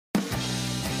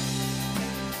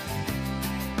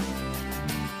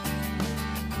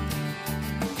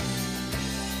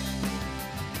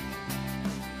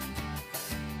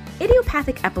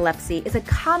Idiopathic epilepsy is a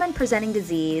common presenting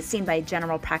disease seen by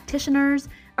general practitioners,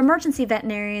 emergency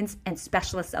veterinarians, and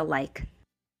specialists alike.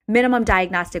 Minimum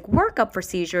diagnostic workup for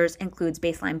seizures includes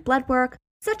baseline blood work,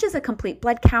 such as a complete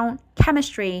blood count,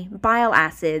 chemistry, bile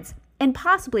acids, and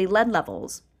possibly lead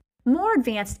levels. More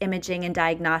advanced imaging and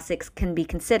diagnostics can be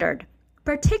considered,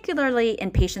 particularly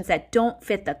in patients that don't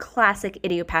fit the classic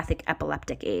idiopathic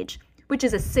epileptic age, which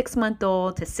is a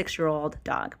 6-month-old to 6-year-old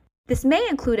dog. This may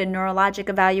include a neurologic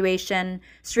evaluation,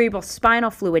 cerebral spinal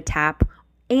fluid tap,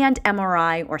 and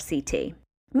MRI or CT.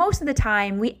 Most of the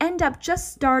time, we end up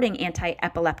just starting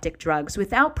anti-epileptic drugs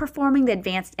without performing the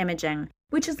advanced imaging,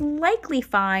 which is likely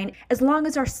fine as long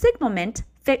as our signalment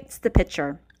fits the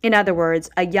picture. In other words,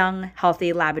 a young,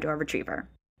 healthy Labrador Retriever.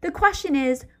 The question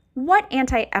is, what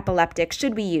anti-epileptic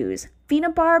should we use,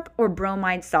 phenobarb or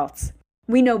bromide salts?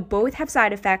 We know both have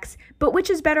side effects, but which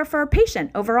is better for our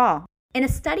patient overall? In a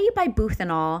study by Booth et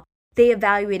al., they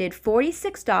evaluated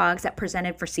 46 dogs that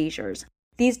presented for seizures.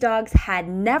 These dogs had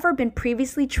never been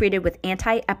previously treated with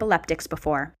anti-epileptics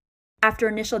before. After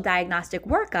initial diagnostic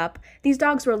workup, these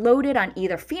dogs were loaded on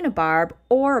either phenobarb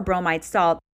or a bromide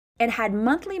salt and had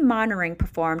monthly monitoring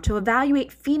performed to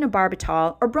evaluate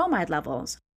phenobarbital or bromide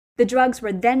levels. The drugs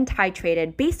were then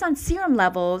titrated based on serum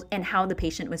levels and how the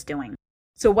patient was doing.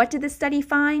 So what did the study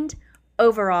find?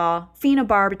 Overall,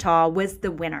 phenobarbital was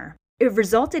the winner. It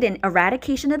resulted in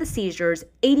eradication of the seizures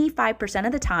 85%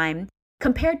 of the time,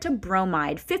 compared to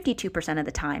bromide 52% of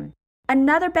the time.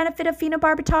 Another benefit of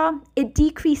phenobarbital, it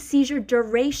decreased seizure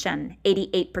duration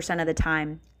 88% of the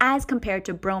time, as compared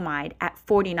to bromide at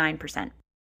 49%.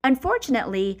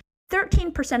 Unfortunately,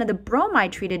 13% of the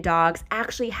bromide-treated dogs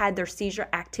actually had their seizure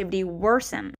activity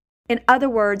worsen. In other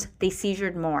words, they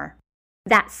seizured more.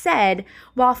 That said,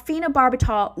 while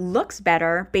phenobarbital looks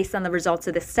better based on the results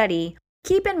of the study,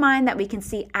 keep in mind that we can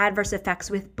see adverse effects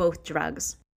with both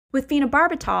drugs. With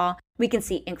phenobarbital, we can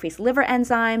see increased liver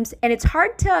enzymes, and it's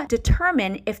hard to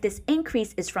determine if this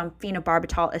increase is from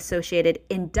phenobarbital-associated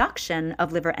induction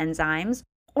of liver enzymes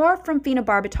or from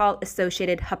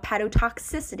phenobarbital-associated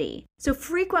hepatotoxicity, so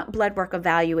frequent blood work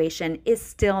evaluation is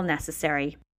still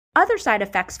necessary. Other side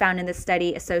effects found in this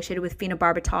study associated with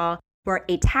phenobarbital were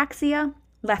ataxia,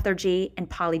 lethargy, and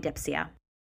polydipsia.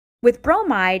 With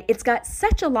bromide, it's got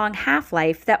such a long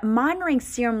half-life that monitoring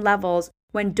serum levels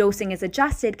when dosing is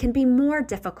adjusted can be more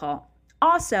difficult.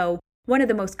 Also, one of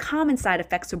the most common side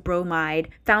effects of bromide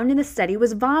found in the study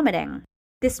was vomiting.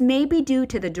 This may be due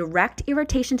to the direct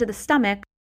irritation to the stomach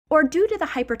or due to the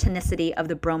hypertonicity of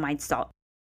the bromide salt.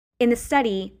 In the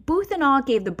study, Booth et al.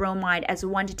 Gave the bromide as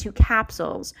 1 to 2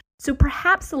 capsules, so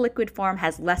perhaps the liquid form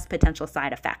has less potential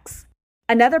side effects.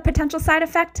 Another potential side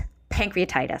effect?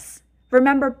 Pancreatitis.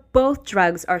 Remember, both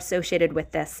drugs are associated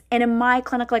with this, and in my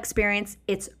clinical experience,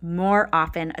 it's more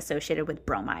often associated with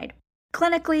bromide.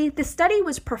 Clinically, the study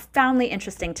was profoundly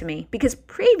interesting to me because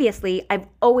previously I've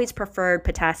always preferred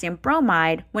potassium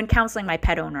bromide when counseling my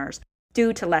pet owners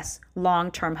due to less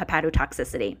long-term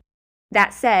hepatotoxicity.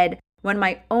 That said, when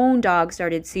my own dog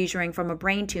started seizuring from a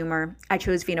brain tumor, I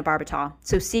chose phenobarbital,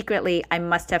 so secretly I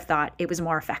must have thought it was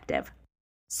more effective.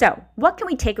 So, what can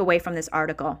we take away from this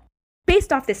article?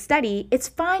 Based off this study, it's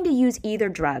fine to use either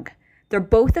drug. They're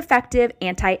both effective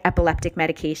anti-epileptic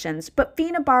medications, but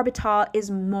phenobarbital is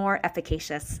more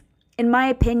efficacious. In my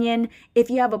opinion, if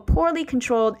you have a poorly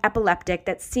controlled epileptic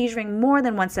that's seizuring more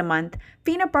than once a month,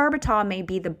 phenobarbital may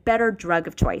be the better drug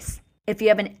of choice. If you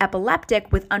have an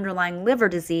epileptic with underlying liver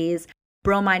disease,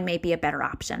 bromide may be a better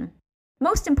option.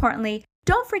 Most importantly,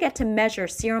 don't forget to measure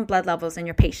serum blood levels in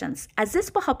your patients, as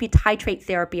this will help you titrate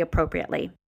therapy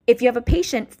appropriately. If you have a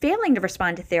patient failing to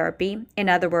respond to therapy, in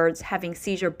other words, having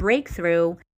seizure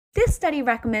breakthrough, this study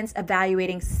recommends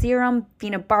evaluating serum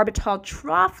phenobarbital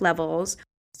trough levels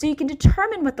so you can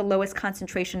determine what the lowest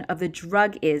concentration of the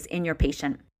drug is in your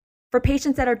patient. For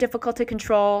patients that are difficult to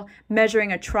control,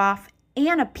 measuring a trough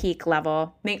and a peak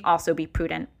level may also be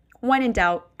prudent. When in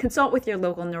doubt, consult with your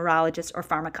local neurologist or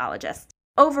pharmacologist.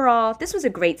 Overall, this was a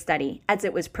great study as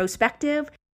it was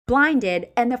prospective, blinded,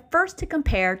 and the first to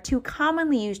compare 2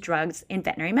 commonly used drugs in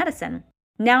veterinary medicine.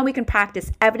 Now we can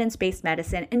practice evidence-based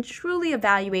medicine and truly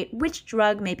evaluate which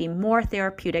drug may be more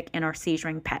therapeutic in our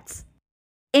seizuring pets.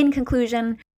 In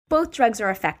conclusion, both drugs are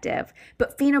effective,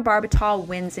 but phenobarbital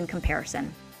wins in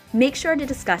comparison. Make sure to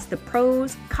discuss the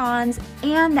pros, cons,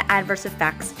 and the adverse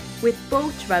effects with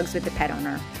both drugs with the pet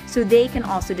owner, so they can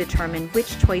also determine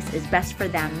which choice is best for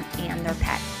them and their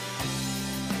pet.